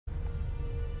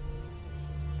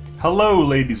Hello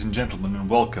ladies and gentlemen, and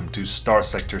welcome to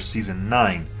Starsector Season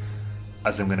 9,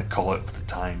 as I'm going to call it for the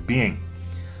time being.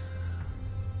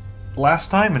 Last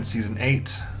time in Season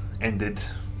 8 ended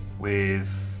with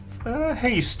a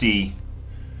hasty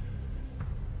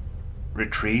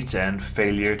retreat and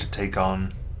failure to take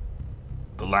on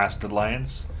the last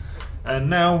alliance. And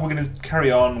now we're going to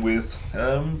carry on with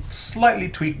slightly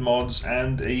tweaked mods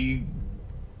and a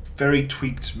very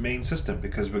tweaked main system,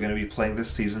 because we're going to be playing this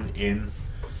season in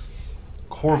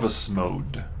Corvus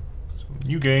Mode. So,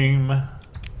 new game. I'm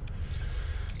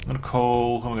going to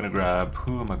call, who am I going to grab?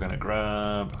 Who am I going to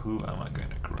grab? Who am I going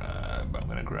to grab? I'm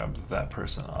going to grab that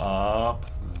person up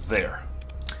there.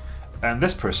 And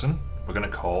this person we're going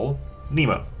to call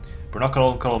Nemo. We're not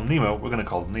going to call him Nemo, we're going to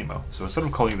call him Nemo. So instead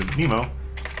of calling them Nemo,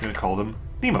 we're going to call them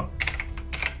Nemo.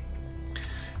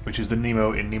 Which is the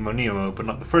Nemo in Nemo Nemo, but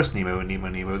not the first Nemo in Nemo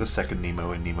Nemo, the second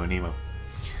Nemo in Nemo Nemo.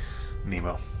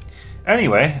 Nemo.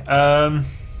 Anyway,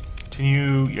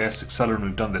 continue, yes, accelerate,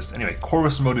 we've done this. Anyway,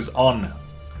 Corvus Mode is on.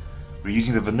 We're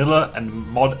using the vanilla and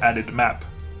mod added map,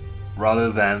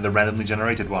 rather than the randomly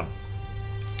generated one.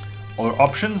 Other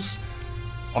options,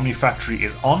 Omni Factory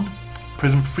is on,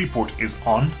 Prism Freeport is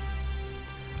on,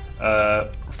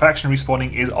 faction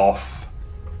respawning is off.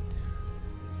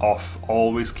 Off,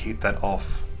 always keep that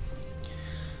off.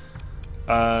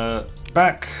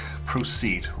 Back,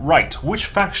 proceed. Right, which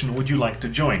faction would you like to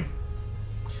join?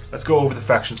 Let's go over the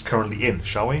factions currently in,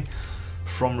 shall we?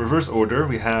 From reverse order,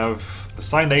 we have the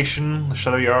Psy Nation, the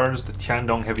Shadow Yards, the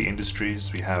Tiandong Heavy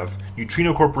Industries, we have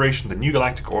Neutrino Corporation, the New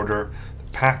Galactic Order,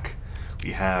 the Pack,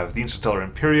 we have the Interstellar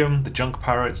Imperium, the Junk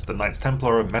Pirates, the Knights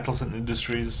Templar, Metalson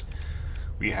Industries,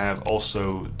 we have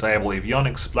also Diablo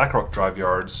Avionics, Blackrock Drive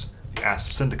Yards, the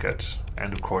Asp Syndicate,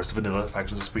 and of course vanilla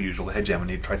factions as per usual, the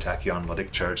Hegemony, Tritachyon,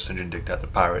 Ludic Church, St. John Dictat, the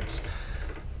Pirates,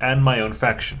 and my own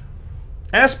faction.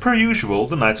 As per usual,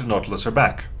 the Knights of Nautilus are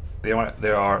back. They are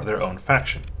their own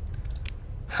faction.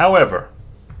 However,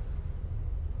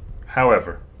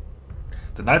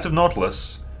 the Knights of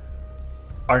Nautilus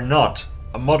are not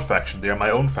a mod faction, they are my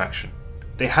own faction.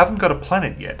 They haven't got a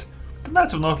planet yet. The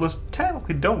Knights of Nautilus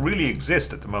technically don't really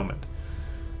exist at the moment.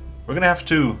 We're going to have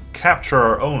to capture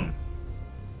our own.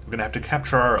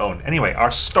 Anyway,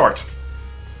 our start.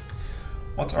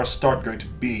 What's our start going to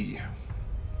be?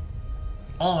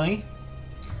 I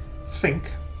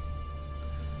think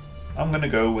I'm going to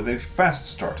go with a fast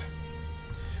start.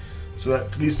 So that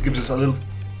at least gives us a little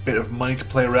bit of money to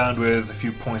play around with, a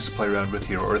few points to play around with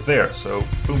here or there. So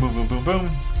boom, boom, boom, boom, boom,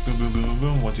 boom, boom, boom, boom,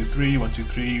 boom, 1, 2, 3, 1, 2,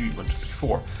 3, 1, 2, 3,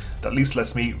 4. That at least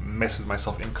lets me mess with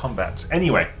myself in combat.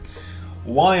 Anyway,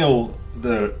 while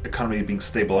the economy is being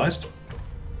stabilized,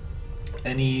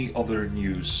 any other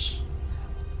news?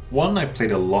 One, I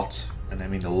played a lot, and I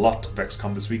mean a lot, of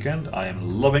XCOM this weekend. I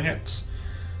am loving it.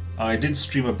 I did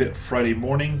stream a bit Friday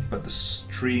morning, but the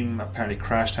stream apparently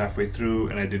crashed halfway through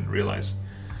and I didn't realize.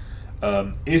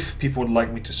 If people would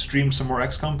like me to stream some more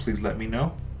XCOM, please let me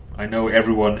know. I know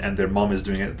everyone and their mom is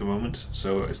doing it at the moment,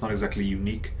 so it's not exactly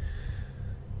unique.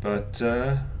 But,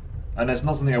 and it's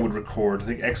not something I would record. I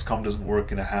think XCOM doesn't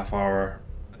work in a half-hour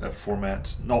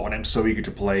format. Not when I'm so eager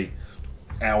to play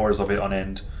hours of it on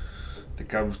end. I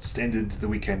think I ended the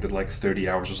weekend with like 30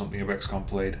 hours or something of XCOM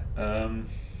played.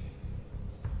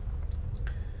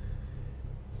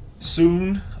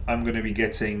 Soon, we're going to be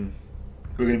getting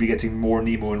more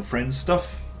Nemo and Friends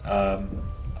stuff.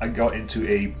 I got into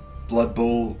a Blood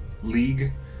Bowl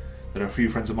league that a few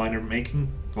friends of mine are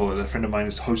making. Well, that a friend of mine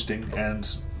is hosting, and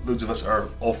loads of us are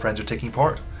all friends are taking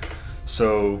part.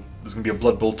 So there's going to be a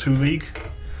Blood Bowl 2 league,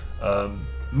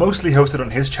 mostly hosted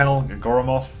on his channel,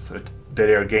 Goromoth at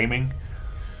Dead Air Gaming.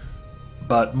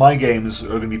 But my games are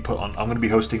going to be put on. I'm going to be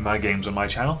hosting my games on my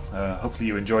channel. Hopefully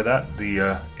you enjoy that.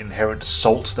 The inherent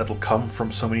salt that'll come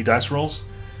from so many dice rolls.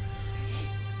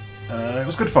 It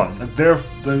was good fun.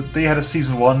 They had a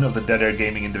season 1 of the Dead Air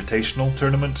Gaming Invitational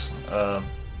Tournament,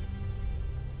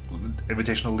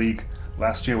 Invitational League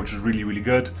last year, which was really, really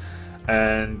good.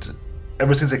 And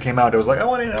ever since it came out, I was like, I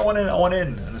want in.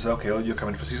 And I said, okay, well, you're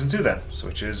coming for season 2 then, so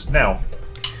which is now.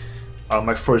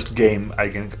 My first game, I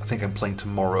think I'm playing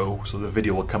tomorrow, so the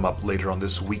video will come up later on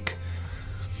this week.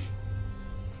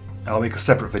 I'll make a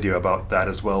separate video about that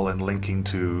as well, and linking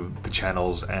to the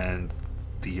channels and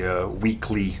the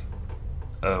weekly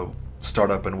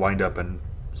startup and wind-up and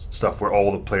stuff where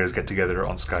all the players get together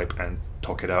on Skype and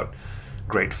talk it out.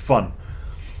 Great fun.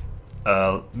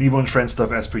 Nemo and Friends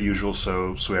stuff as per usual,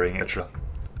 so swearing, etc.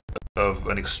 Of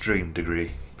an extreme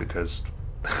degree, because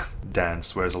Dan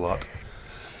swears a lot.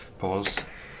 Pause.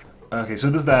 Okay,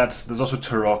 so there's that. There's also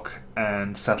Turok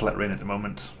and Satellite Rain at the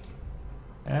moment.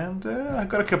 And I've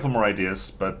got a couple more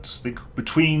ideas, but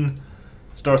between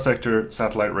Starsector,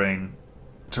 Satellite Ring,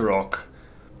 Turok,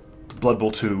 Blood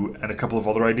Bowl 2, and a couple of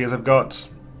other ideas I've got,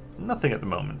 nothing at the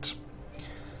moment.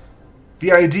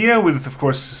 The idea with, of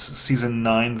course, Season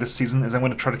 9 this season is I'm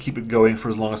going to try to keep it going for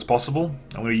as long as possible.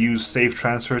 I'm going to use save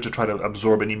transfer to try to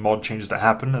absorb any mod changes that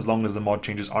happen, as long as the mod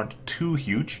changes aren't too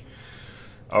huge,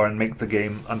 or make the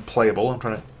game unplayable. I'm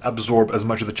trying to absorb as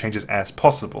much of the changes as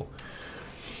possible.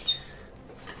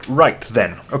 Right,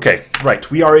 then. Okay, right.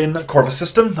 We are in Corvus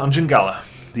system on Jingala.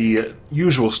 The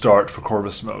usual start for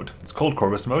Corvus Mode. It's called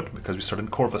Corvus Mode because we start in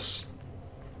Corvus.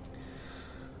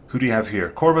 Who do you have here?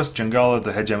 Corvus, Jingala,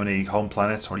 the hegemony home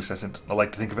planet, or at least I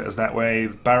like to think of it as that way.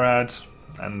 Barad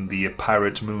and the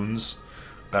pirate moons,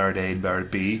 Barad A and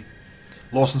Barad B.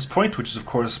 Lawson's Point, which is of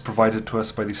course provided to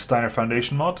us by the Steiner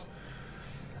Foundation mod.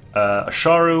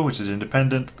 Asharu, which is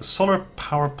independent. The solar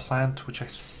power plant, which I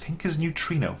think is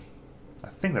Neutrino. I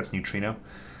think that's Neutrino.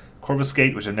 Corvus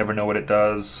Gate, which I never know what it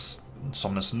does.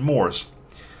 Somnus and Moors.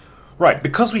 Right,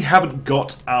 because we haven't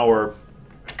got our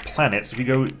planet, if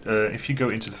you go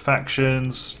into the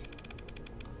factions,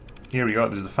 here we go.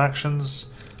 These are the factions.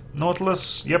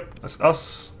 Nautilus, yep, that's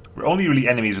us. We're only really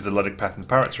enemies with the Luddic Path and the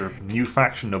Pirates. We're a new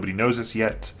faction. Nobody knows us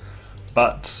yet,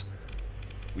 but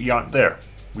we aren't there.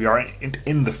 We are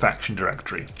in the faction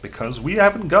directory because we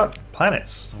haven't got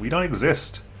planets. We don't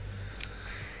exist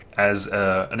as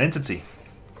an entity.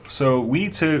 So we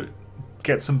need to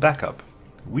get some backup.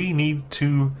 We need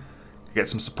to get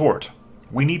some support.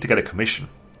 We need to get a commission.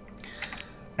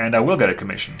 And I will get a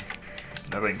commission,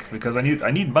 I think, because I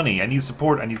need money, I need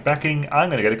support, I need backing. I'm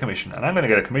going to get a commission. And I'm going to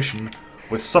get a commission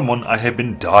with someone I have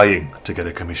been dying to get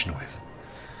a commission with.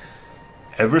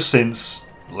 Ever since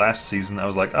last season, I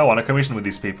was like, I want a commission with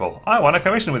these people. I want a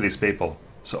commission with these people.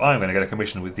 So I'm going to get a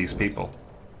commission with these people.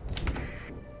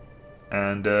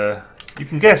 And you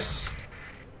can guess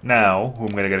now who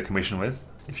I'm going to get a commission with.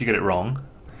 If you get it wrong,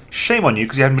 shame on you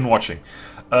because you haven't been watching.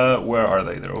 Where are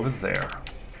they? They're over there.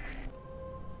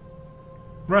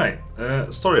 Right.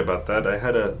 Sorry about that. I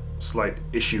had a slight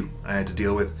issue I had to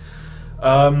deal with.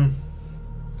 Where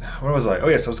was I? Oh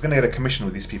yes, I was going to get a commission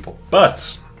with these people.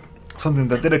 But something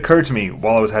that did occur to me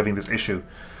while I was having this issue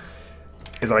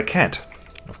is that I can't.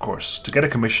 Of course, to get a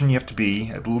commission you have to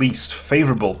be at least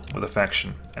favorable with a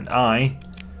faction, and I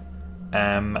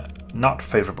am not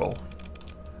favorable.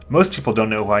 Most people don't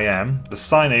know who I am. The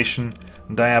Psi Nation,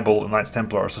 Diabol, and Knights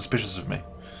Templar are suspicious of me.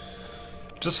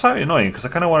 Which is slightly annoying, because I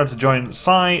kind of wanted to join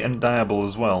Psi and Diabol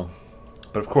as well.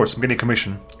 But of course, I'm getting a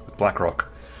commission with BlackRock,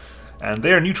 and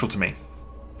they are neutral to me.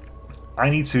 I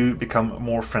need to become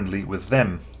more friendly with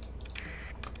them.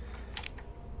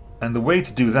 And the way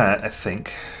to do that, I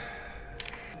think,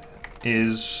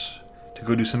 is to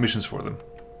go do some missions for them.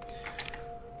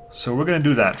 So we're going to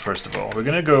do that first of all. We're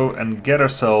going to go and get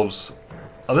ourselves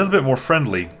a little bit more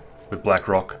friendly with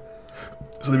BlackRock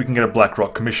so that we can get a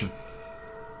BlackRock commission.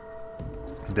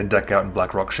 And then deck out in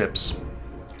BlackRock ships.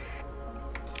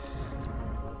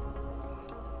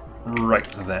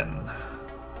 Right then.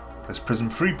 There's Prism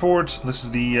Freeport. This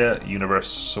is the universe.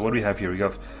 So what do we have here? We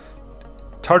have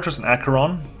Tartarus and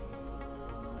Acheron,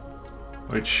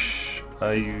 which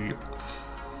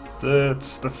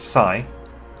that's Psi.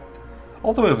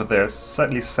 All the way over there. It's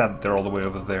slightly sad that they're all the way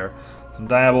over there. Some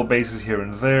Diabol bases here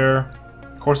and there.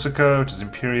 Corsica, which is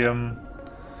Imperium.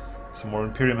 Some more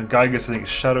Imperium and Gygus, I think is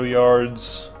Shadow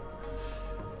Yards.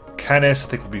 Canis, I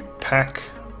think will be Pack.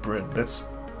 That's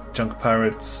Junk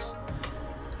Pirates.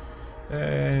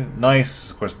 Nice,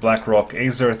 of course, BlackRock.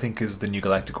 Azer, I think, is the New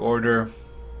Galactic Order.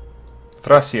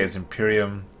 Thracia is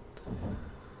Imperium.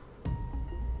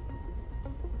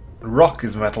 Rock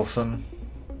is Metalson.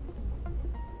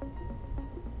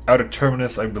 Outer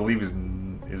Terminus, I believe, is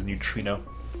Neutrino.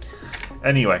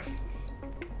 Anyway,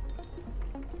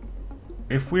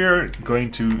 if we're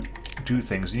going to do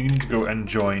things, you need to go and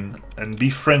join and be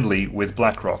friendly with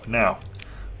BlackRock. Now,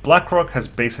 BlackRock has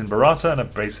base in Barata and a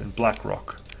base in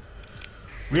BlackRock.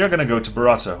 We are going to go to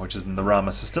Barata, which is in the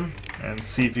Rama system, and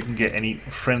see if you can get any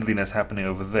friendliness happening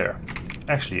over there.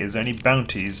 Actually, is there any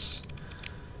bounties?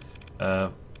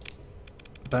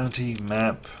 Bounty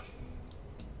map.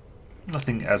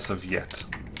 Nothing as of yet.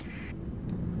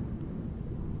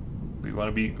 We want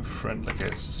to be friendly. Okay,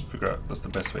 let's figure out that's the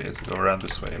best way is to go around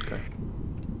this way. Okay.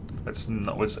 Let's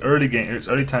not. It's early game. It's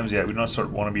early times yet. We don't sort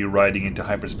of want to be riding into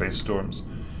hyperspace storms.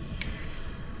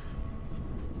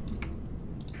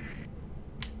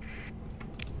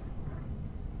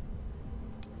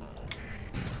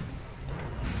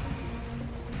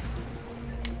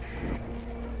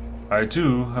 I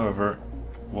do, however,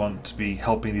 want to be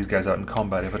helping these guys out in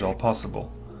combat if at all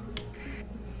possible.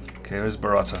 Okay, where's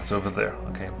Barata? It's over there.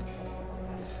 Okay.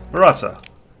 Barata,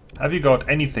 have you got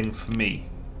anything for me?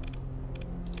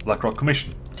 Blackrock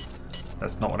Commission.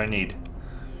 That's not what I need.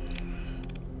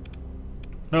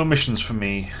 No missions for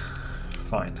me.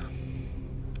 Fine.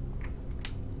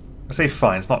 I say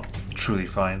fine, it's not truly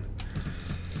fine.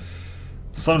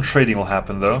 Some trading will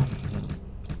happen though.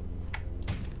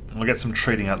 We'll get some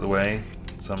trading out of the way.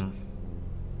 Some...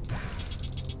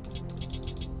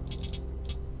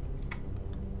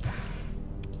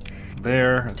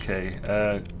 There,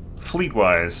 okay.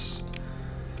 Fleet-wise,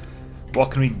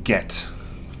 what can we get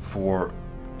for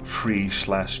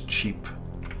free/cheap?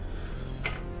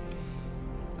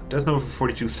 Does know for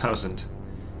 42,000.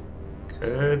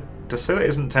 To say that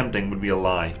isn't tempting would be a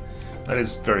lie. That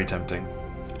is very tempting.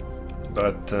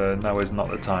 But now is not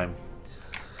the time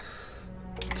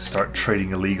to start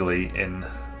trading illegally in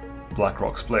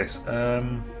BlackRock's place.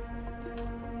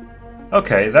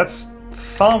 Okay, that's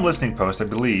Farm Listening Post, I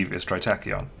believe, is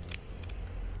Tritachyon.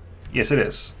 Yes, it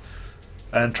is.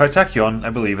 And Tritachyon, I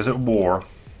believe, is at war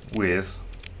with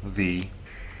the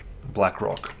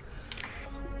BlackRock.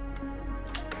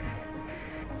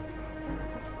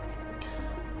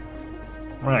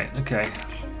 Right, okay.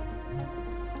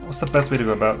 What's the best way to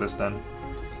go about this then?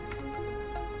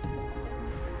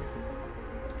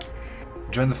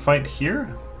 Join the fight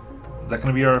here? Is that going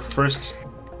to be our first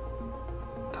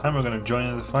time we're going to join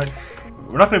in the fight?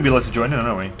 We're not going to be allowed to join in,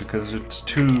 are we? Because it's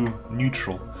too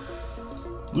neutral.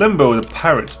 Limbo is a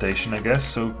pirate station, I guess,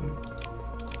 so...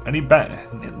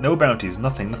 no bounties,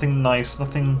 nothing nice,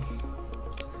 nothing...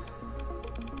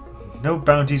 No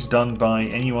bounties done by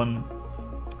anyone...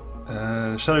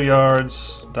 Shadow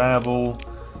Yards, Diabol,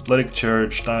 Luddic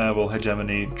Church, Diabol,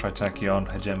 Hegemony, Tritachyon,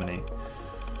 Hegemony.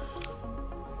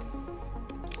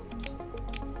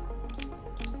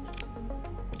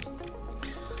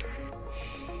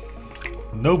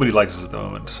 Nobody likes us at the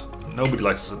moment. Nobody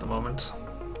likes us at the moment.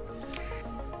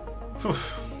 Whew.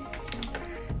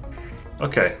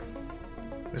 Okay.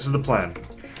 This is the plan.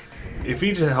 If we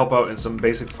need to help out in some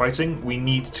basic fighting, we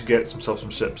need to get some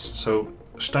ships. So,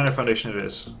 Steiner Foundation it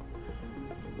is.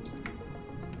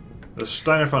 The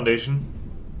Steiner Foundation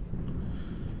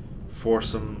for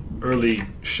some early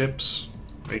ships.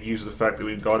 Make use of the fact that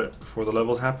we've got it before the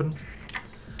levels happen.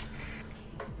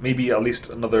 Maybe at least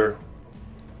another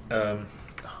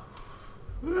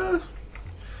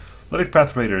Luddic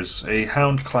Path Raiders, a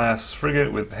Hound class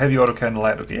frigate with heavy autocannon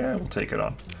light. Okay, yeah, we'll take it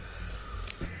on.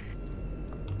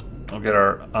 We'll get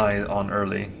our eye on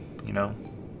early, you know.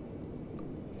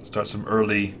 Start some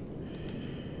early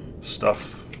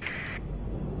stuff.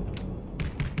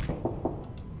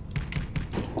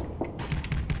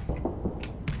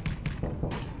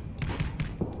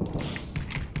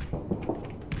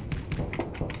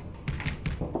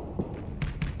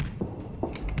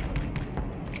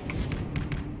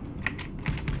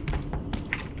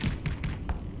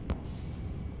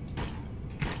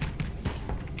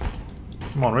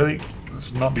 Come on, really? This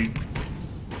would not be...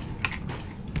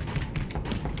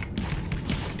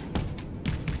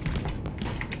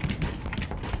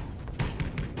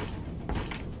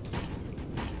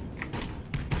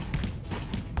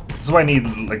 This is why I need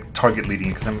like target leading,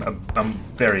 because I'm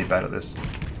very bad at this.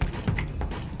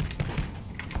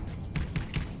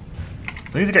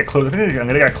 I need to get close. I think I'm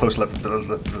gonna get close. Let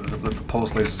the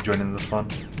pulse lasers join in the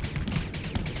front.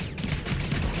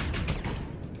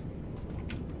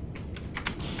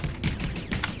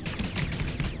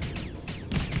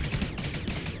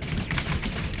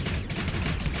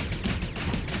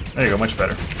 There you go, much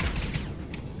better.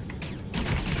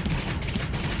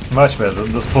 Much better.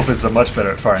 Those pulse lasers are much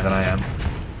better at firing than I am.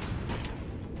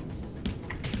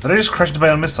 Did I just crash into my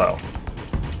own missile?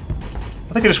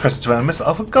 I think I just crashed into my own missile.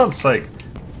 Oh, for God's sake.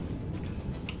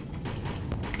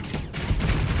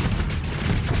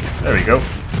 There we go.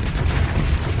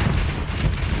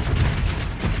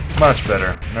 Much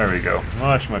better. There we go.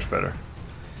 Much, much better.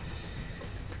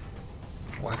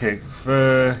 Okay,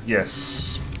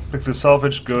 yes. Pick the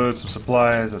salvage goods, some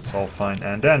supplies, that's all fine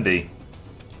and dandy.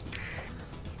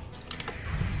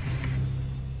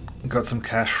 Got some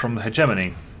cash from the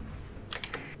Hegemony.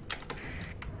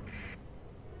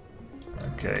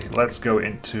 Okay, let's go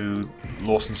into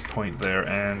Lawson's Point there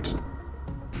and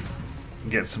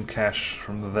get some cash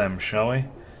from them, shall we?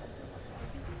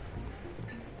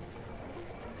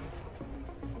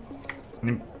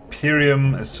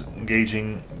 Imperium is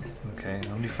engaging... Okay,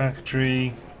 Omni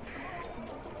Factory...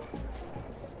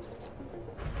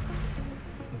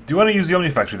 Do you want to use the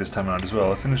Omni Factory this time around as well?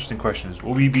 That's an interesting question.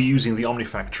 Will we be using the Omni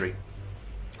Factory?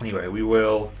 Anyway, we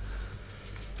will...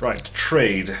 Right,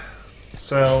 trade.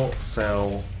 Sell,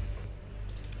 sell.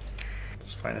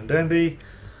 It's fine and dandy.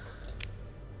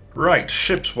 Right,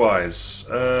 ships-wise,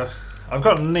 I've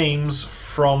got names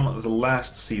from the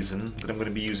last season that I'm going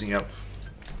to be using up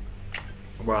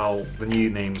while the new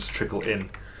names trickle in.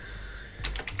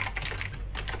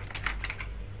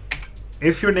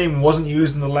 If your name wasn't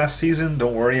used in the last season,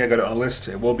 don't worry, I got it on a list.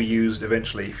 It will be used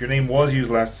eventually. If your name was used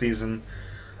last season,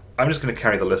 I'm just going to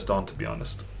carry the list on, to be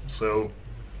honest. So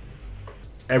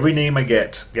every name I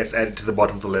get gets added to the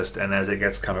bottom of the list, and as it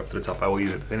gets come up to the top, I will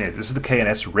use it. Anyway, this is the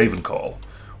KNS Ravencall,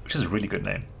 which is a really good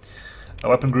name.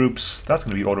 Weapon groups, that's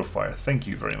going to be auto-fire. Thank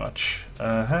you very much.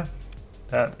 That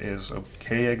is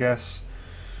okay, I guess.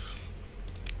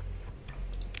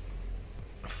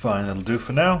 Fine, that'll do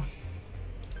for now.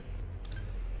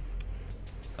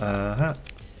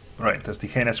 Right, that's the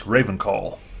KNS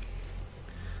Ravencall.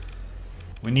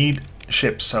 We need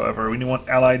ships, however. We want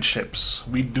allied ships.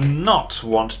 We do not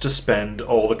want to spend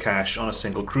all the cash on a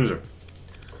single cruiser.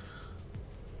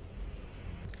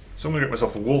 So I'm going to get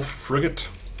myself a Wolf frigate.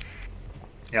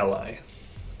 Ally.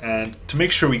 And to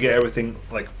make sure we get everything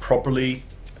like properly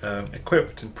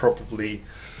equipped and properly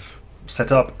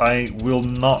set up, I'll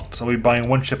be buying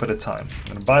one ship at a time. I'm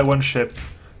going to buy one ship,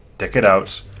 deck it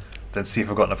out, then see if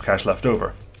I've got enough cash left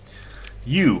over.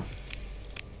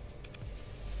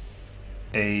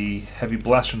 A heavy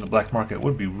blaster in the black market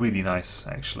would be really nice,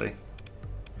 actually.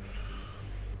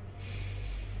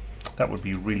 That would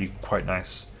be really quite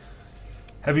nice.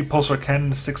 Heavy pulsar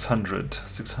cannon, 600.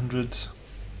 600.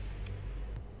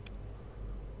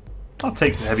 I'll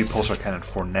take the heavy pulsar cannon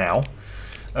for now.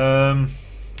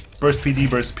 Burst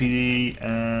PD,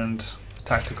 and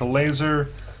tactical laser,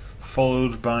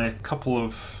 followed by a couple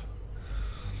of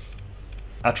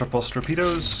Atropos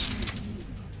torpedoes.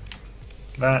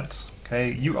 That,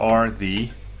 okay, you are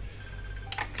the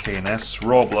KNS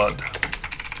Rawblood.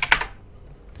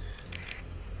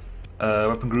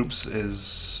 Weapon groups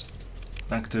is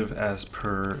active as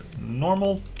per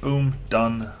normal. Boom,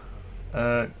 done.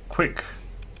 Quick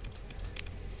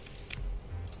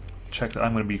check that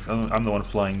I'm the one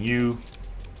flying you.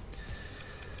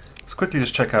 Let's quickly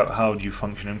just check out how you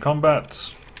function in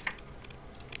combat.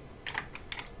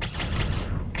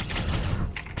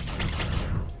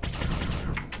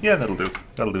 Yeah, that'll do.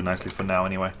 That'll do nicely for now,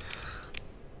 anyway.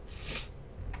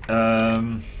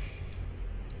 You've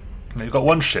got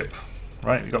one ship,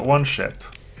 right? You've got one ship.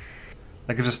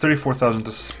 That gives us 34,000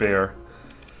 to spare.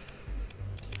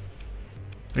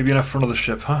 Maybe enough for another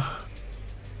ship, huh?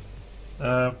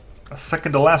 A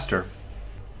second Alaster,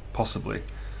 possibly.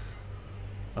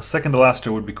 A second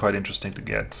Alaster would be quite interesting to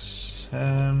get.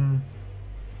 I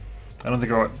don't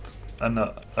think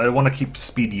I want to keep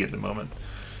Speedy at the moment.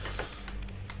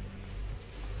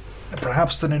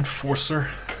 Perhaps an Enforcer.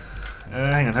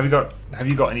 Hang on, have you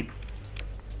got any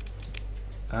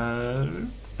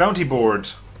bounty board?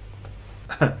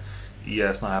 Yeah,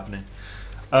 it's not happening.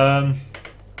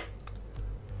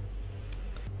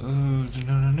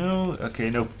 No. Okay,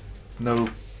 no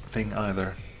thing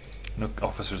either. No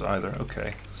officers either.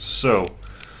 Okay, so.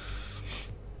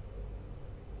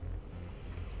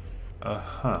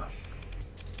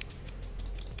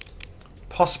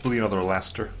 Possibly another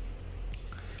Alaster.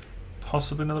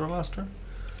 Possibly another Alaster?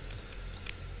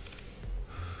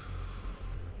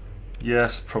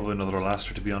 Yes, probably another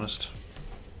Alaster, to be honest.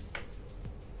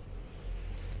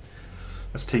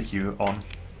 Let's take you on.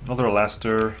 Another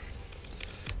Alaster.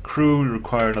 Crew, we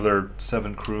require another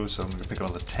 7 crew, so I'm going to pick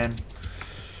another 10.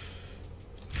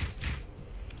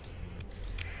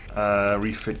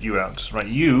 Refit you out. Right,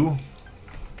 you.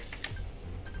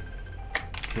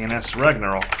 KNS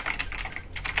Ragnarok.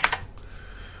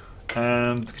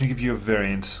 And can I give you a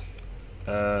variant?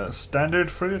 Standard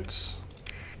frigates?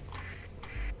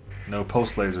 No,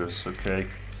 pulse lasers, okay.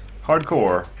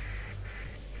 Hardcore.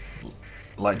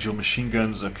 Light dual machine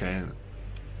guns, okay.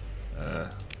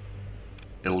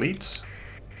 Elite?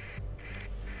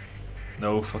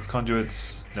 No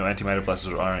conduits, no antimatter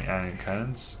blasters or ion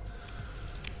cannons.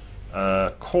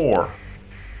 Core.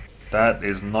 That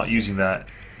is not using that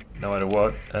no matter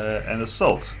what. And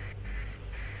assault.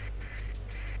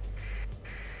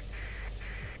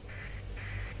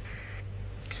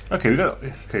 Okay,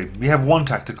 we have one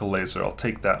tactical laser. I'll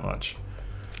take that much.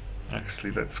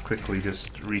 Actually, let's quickly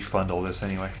just refund all this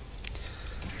anyway.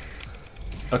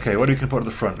 Okay, what do we can put at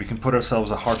the front? We can put ourselves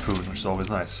a harpoon, which is always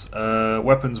nice.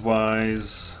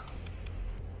 Weapons-wise,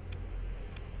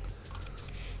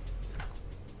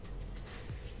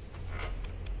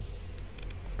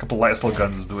 a couple light assault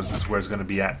guns is where it's going to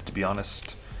be at, to be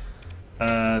honest.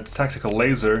 Tactical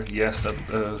laser, yes,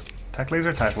 tac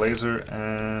laser,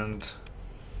 and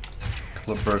a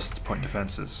couple of burst point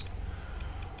defenses.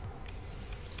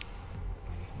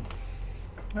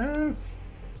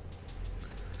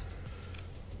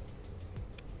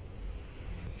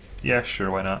 Yeah, sure,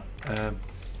 why not?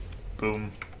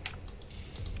 Boom.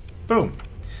 Boom!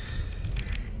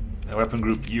 Now weapon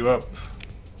group you up.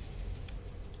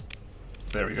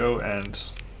 There we go, and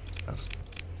that's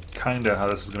kinda how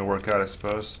this is gonna work out, I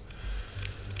suppose.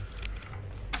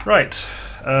 Right.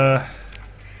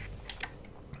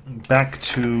 Back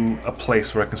to a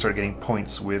place where I can start getting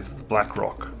points with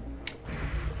Blackrock.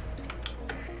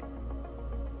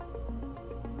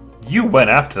 You went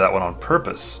after that one on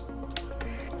purpose.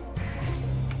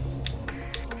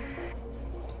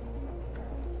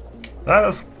 That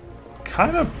was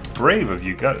kind of brave of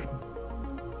you. Got it.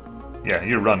 Yeah,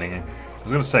 you're running. I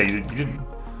was gonna say you didn't.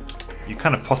 You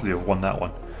kind of possibly have won that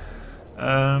one.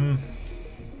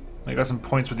 I got some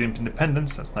points with the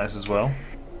Independence. That's nice as well.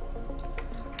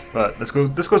 But let's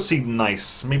go see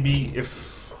Nice. Maybe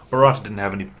if Barata didn't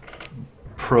have any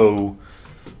pro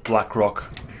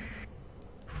Blackrock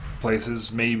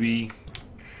places, maybe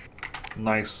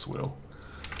Nice will.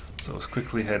 So let's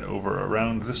quickly head over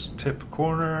around this tip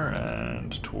corner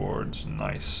and towards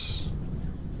Nice.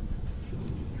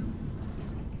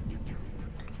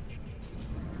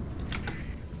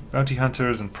 Bounty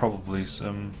hunters and probably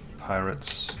some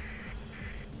pirates.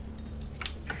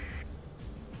 Do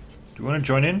you want to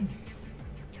join in?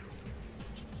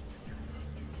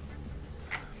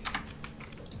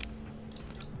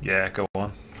 Yeah, go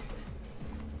on.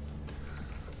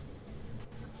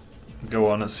 Go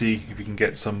on and see if you can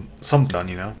get something done,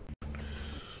 you know.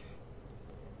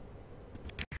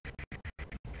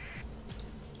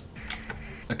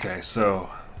 Okay, so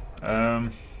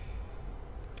let's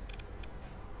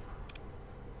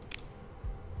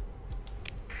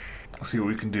see what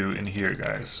we can do in here,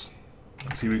 guys.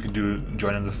 Let's see what we can do,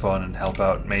 join in the fun and help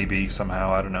out maybe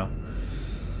somehow, I don't know.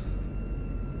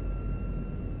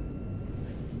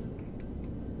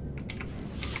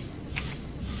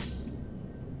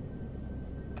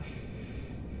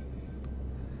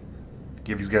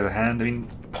 Give these guys a hand. I mean,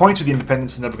 points with the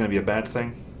Independence is never going to be a bad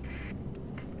thing.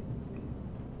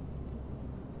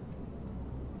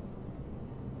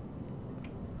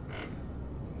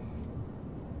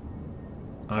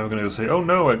 I'm never going to say, oh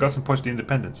no, I got some points with the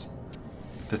Independence.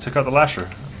 They took out the Lasher.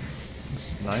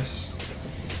 That's nice.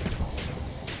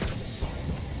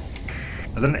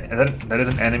 That is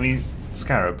an enemy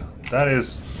Scarab. That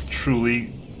is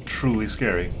truly, truly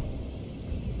scary.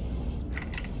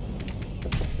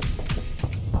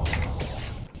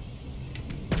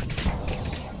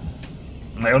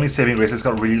 My only saving grace has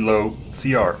got really low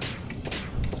CR.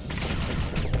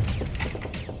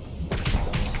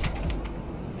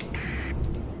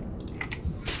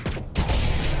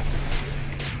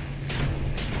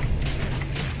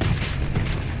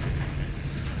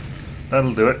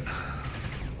 That'll do it.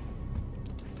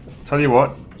 Tell you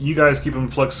what, you guys keep them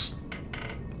flux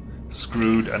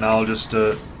screwed, and I'll just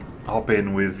hop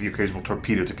in with the occasional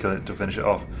torpedo to kill it to finish it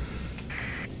off.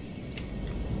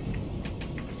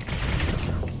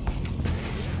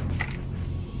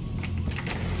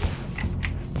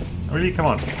 Really? Come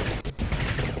on.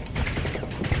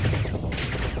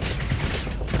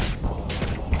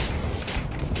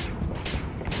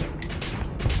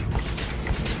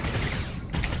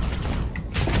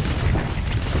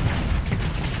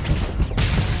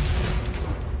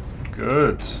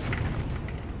 Good. Is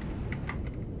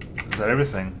that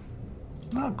everything?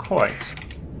 Not quite.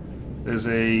 There's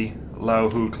a Lao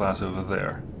Hu class over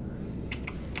there,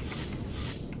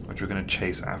 which we're going to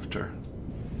chase after.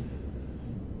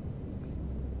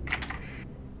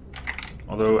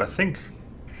 Although I think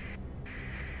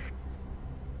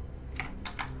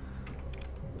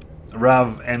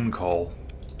Rav Encol,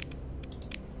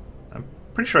 I'm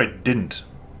pretty sure I didn't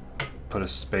put a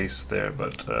space there,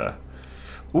 but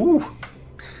ooh,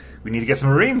 we need to get some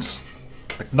Marines.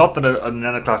 Like, not that a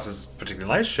Nano class is a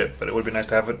particularly nice ship, but it would be nice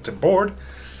to have it to board.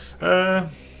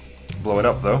 Blow it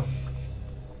up though.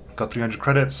 Got 300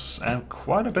 credits and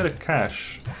quite a bit of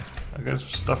cash. I got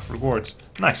stuff rewards.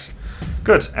 Nice.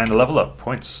 Good. And a level up.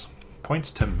 Points.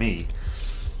 Points to me.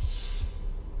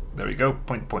 There we go.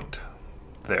 Point.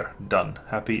 There. Done.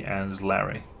 Happy as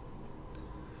Larry.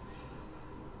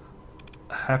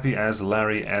 Happy as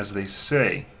Larry, as they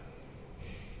say.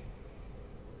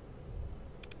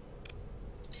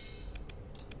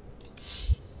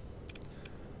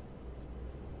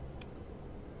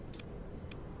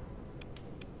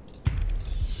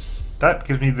 That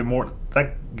gives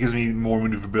me more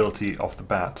maneuverability off the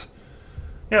bat.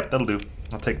 Yep, that'll do.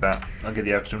 I'll take that. I'll get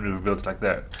the extra maneuverability like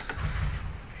that.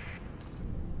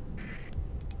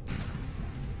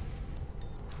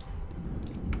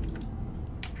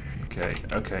 Okay.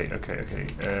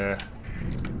 Okay.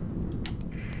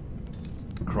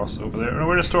 Cross over there. No,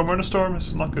 we're in a storm. We're in a storm. This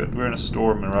is not good. We're in a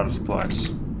storm and we're out of supplies.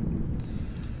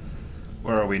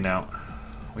 Where are we now?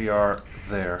 We are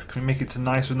there. Can we make it to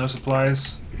nice with no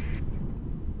supplies?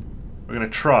 We're gonna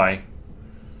try.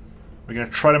 We're gonna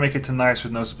try to make it to nice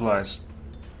with no supplies.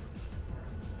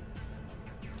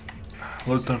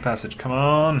 Lodestone Passage, come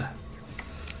on!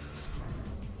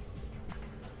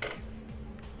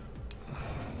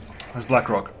 Where's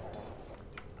Blackrock?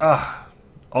 Ah,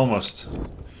 almost.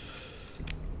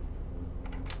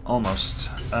 Almost.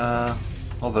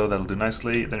 Although that'll do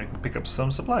nicely, then we can pick up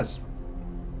some supplies.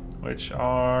 Which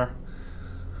are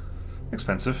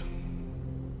expensive.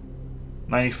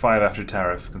 95 after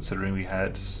tariff, considering we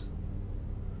had...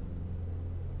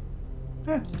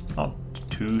 not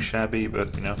too shabby,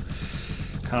 but, you know,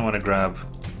 kind of want to grab...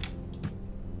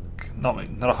 Not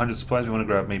 100 supplies, we want to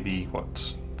grab maybe,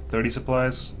 what, 30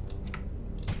 supplies?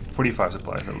 45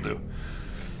 supplies, that'll do.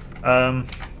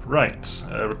 Right,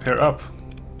 repair up.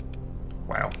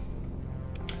 Wow.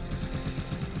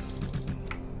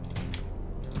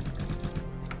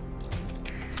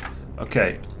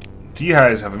 Okay, do you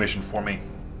guys have a mission for me?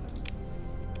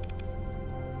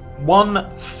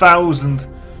 1,000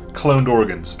 cloned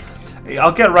organs.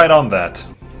 I'll get right on that.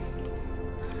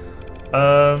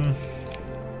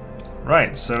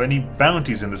 Right, so any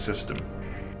bounties in the system?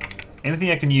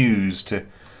 Anything I can use to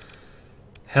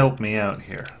help me out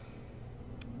here?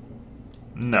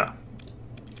 No.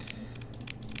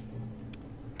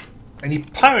 Any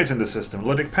pirates in the system?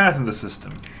 Logic path in the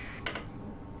system?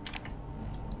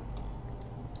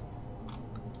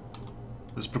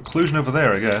 There's preclusion over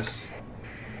there, I guess.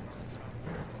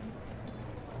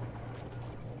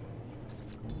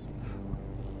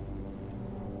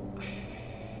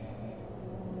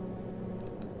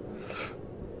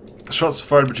 Shots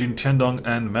fired between Tiandong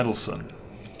and Medelson.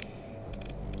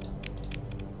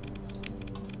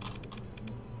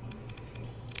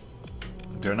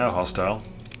 They're now hostile.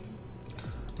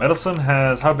 Medelson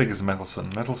has... How big is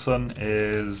Medelson? Medelson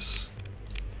is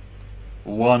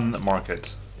 1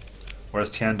 market, whereas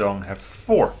Tiandong have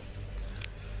 4.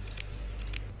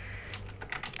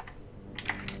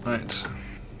 Right.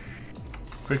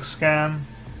 Quick scan.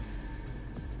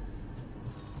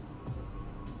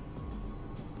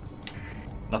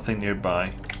 Nothing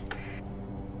nearby.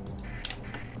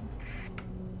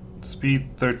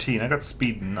 Speed 13. I got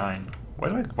speed 9.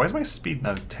 Why is my speed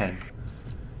now 10?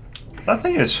 That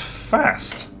thing is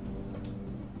fast.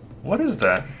 What is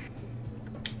that?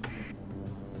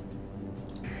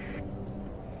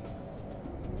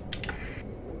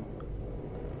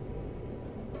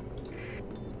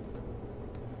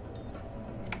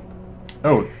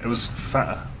 Oh, it was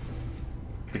fast.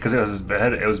 Because it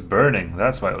was burning.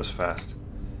 That's why it was fast.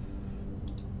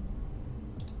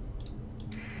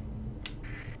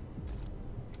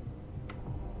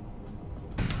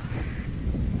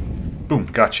 Boom,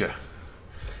 gotcha.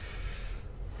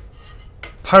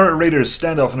 Pirate raiders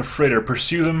stand off in a freighter.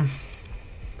 Pursue them.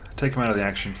 Take them out of the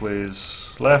action,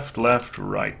 please. Left, left,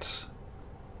 right.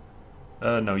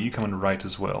 No, you come in right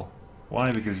as well.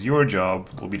 Why? Because your job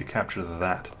will be to capture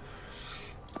that.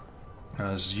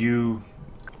 As you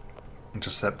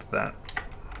intercept that.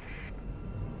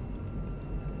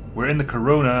 We're in the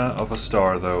corona of a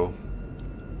star, though.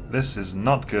 This is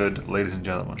not good, ladies and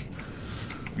gentlemen.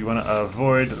 We want to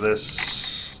avoid this.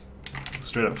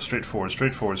 Straight up, straight forward,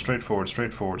 straight forward, straight forward,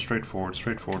 straight forward, straight forward,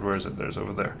 straight forward. Where is it? There's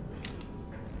over there.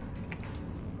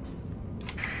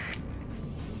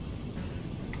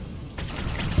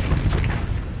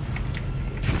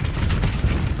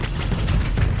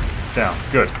 Down.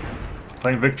 Good.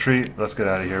 Claim victory. Let's get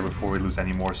out of here before we lose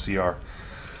any more CR.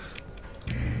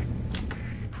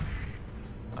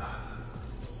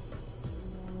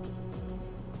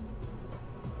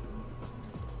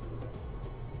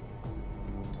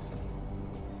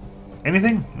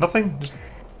 Anything? Nothing? Just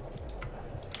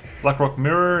Blackrock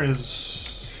Mirror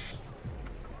is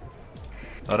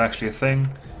not actually a thing.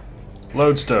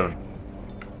 Lodestone.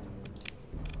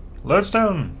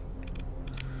 Lodestone!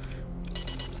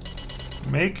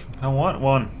 Make? I want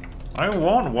one. I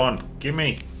want one.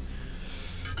 Gimme.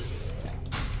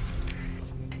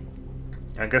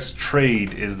 I guess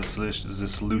trade is the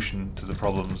solution to the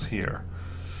problems here.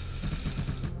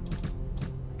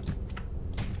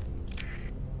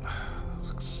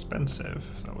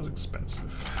 Expensive. That was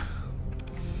expensive.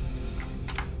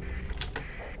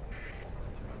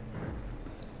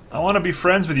 I want to be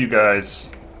friends with you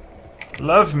guys.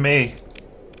 Love me.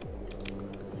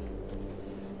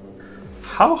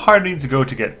 How hard do you need to go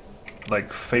to get,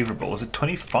 like, favorable? Is it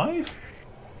 25?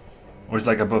 Or is it,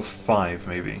 like, above 5,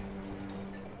 maybe?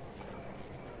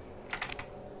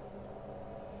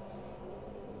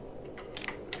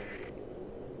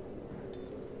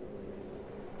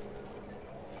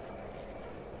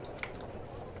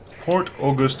 Port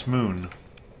August Moon.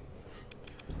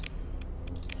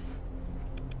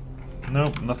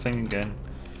 Nope, nothing again.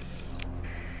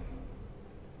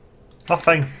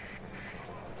 Nothing!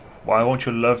 Why won't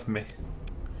you love me?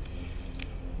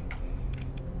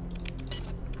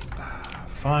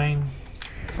 Fine.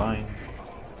 Fine.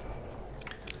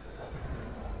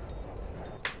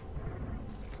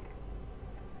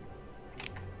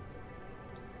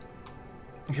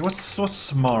 Okay, what's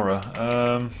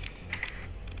Samara?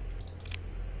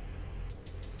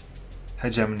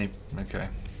 Hegemony. Okay.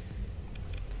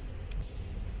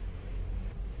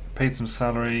 Paid some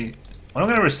salary. I'm not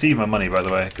going to receive my money, by the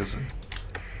way, because.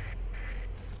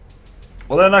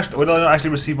 Well, I don't actually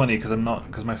receive money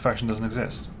because my faction doesn't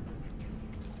exist.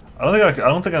 I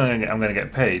don't think I'm going to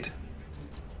get paid.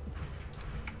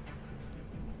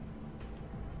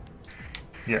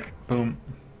 Yeah. Boom.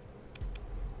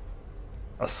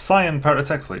 A Cyan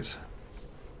Paratech fleet.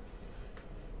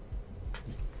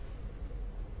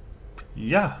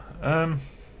 Yeah.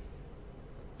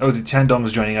 Oh, the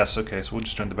Tiandong's joining us. Okay, so we'll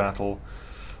just join the battle.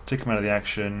 Take him out of the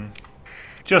action.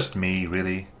 Just me,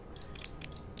 really.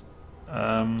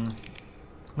 I'm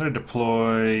going to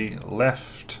deploy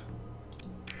left.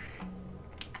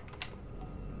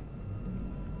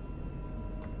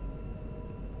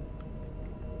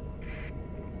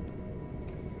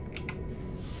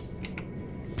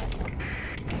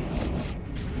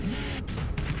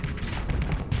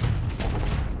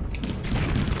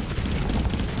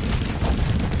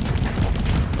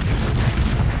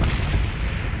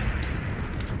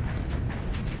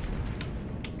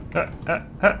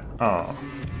 Oh.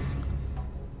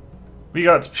 We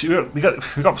got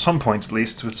some points at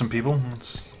least with some people.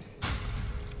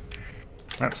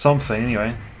 That's something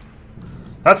anyway.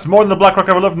 That's more than the BlackRock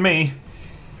ever loved me.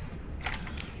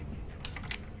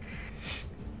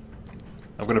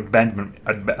 I've got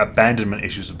abandonment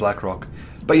issues with BlackRock,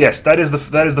 but yes, that is the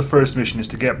first mission, is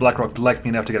to get BlackRock to like me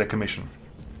enough to get a commission.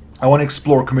 I want to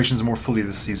explore commissions more fully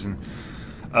this season,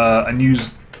 and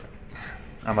use.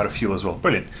 I'm out of fuel as well.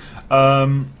 Brilliant.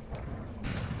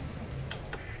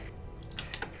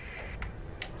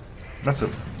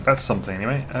 That's something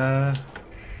anyway. A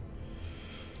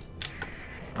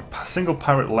single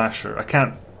pirate lasher. I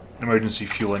can't emergency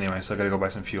fuel anyway, so I gotta go buy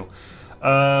some fuel.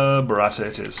 Barata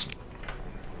it is.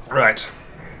 Right.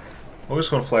 We're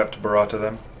just gonna fly up to Barata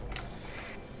then,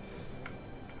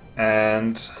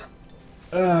 and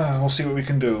we'll see what we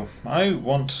can do. I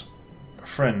want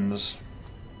friends.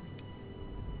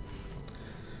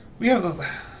 We have the.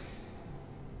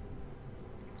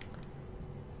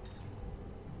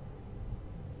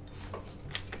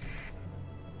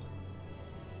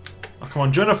 Oh, come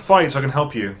on, join a fight so I can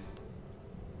help you.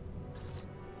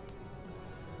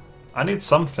 I need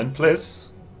something, please.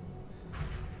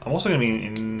 I'm also going to be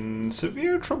in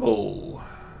severe trouble.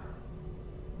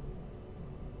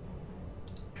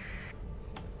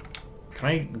 Can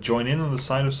I join in on the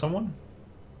side of someone?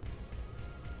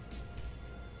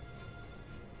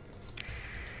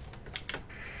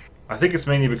 I think it's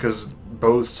mainly because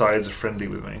both sides are friendly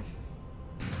with me.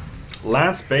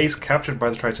 Lance base captured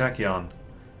by the Tritachyon.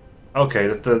 Okay,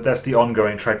 that's the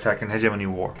ongoing Tritach and Hegemony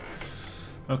War.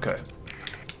 Okay.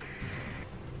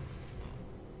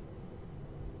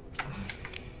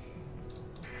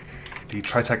 The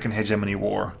Tritach and Hegemony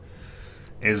War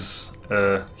is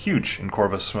huge in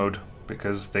Corvus Mode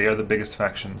because they are the biggest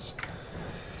factions.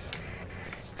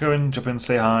 Let's go in, jump in,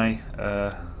 say hi.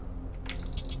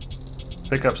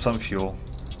 Pick up some fuel.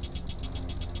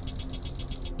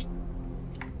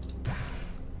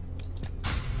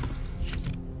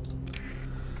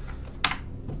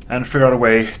 And figure out a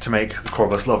way to make the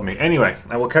Corvus love me. Anyway,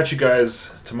 I will catch you guys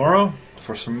tomorrow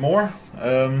for some more.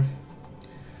 Like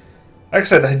I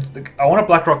said, I want a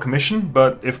BlackRock commission,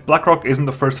 but if BlackRock isn't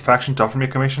the first faction to offer me a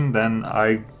commission, then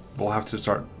I will have to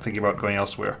start thinking about going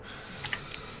elsewhere.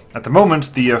 At the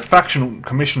moment, the faction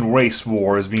commission race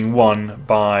war is being won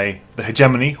by the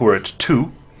Hegemony, who are at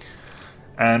 2,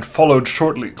 and followed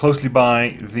closely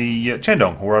by the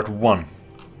Tiandong, who are at 1.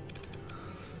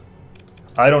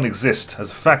 I don't exist as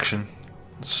a faction,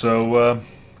 so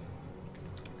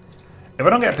if I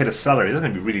don't get paid a salary, it's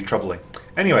going to be really troubling.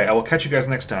 Anyway, I will catch you guys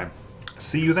next time.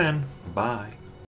 See you then. Bye.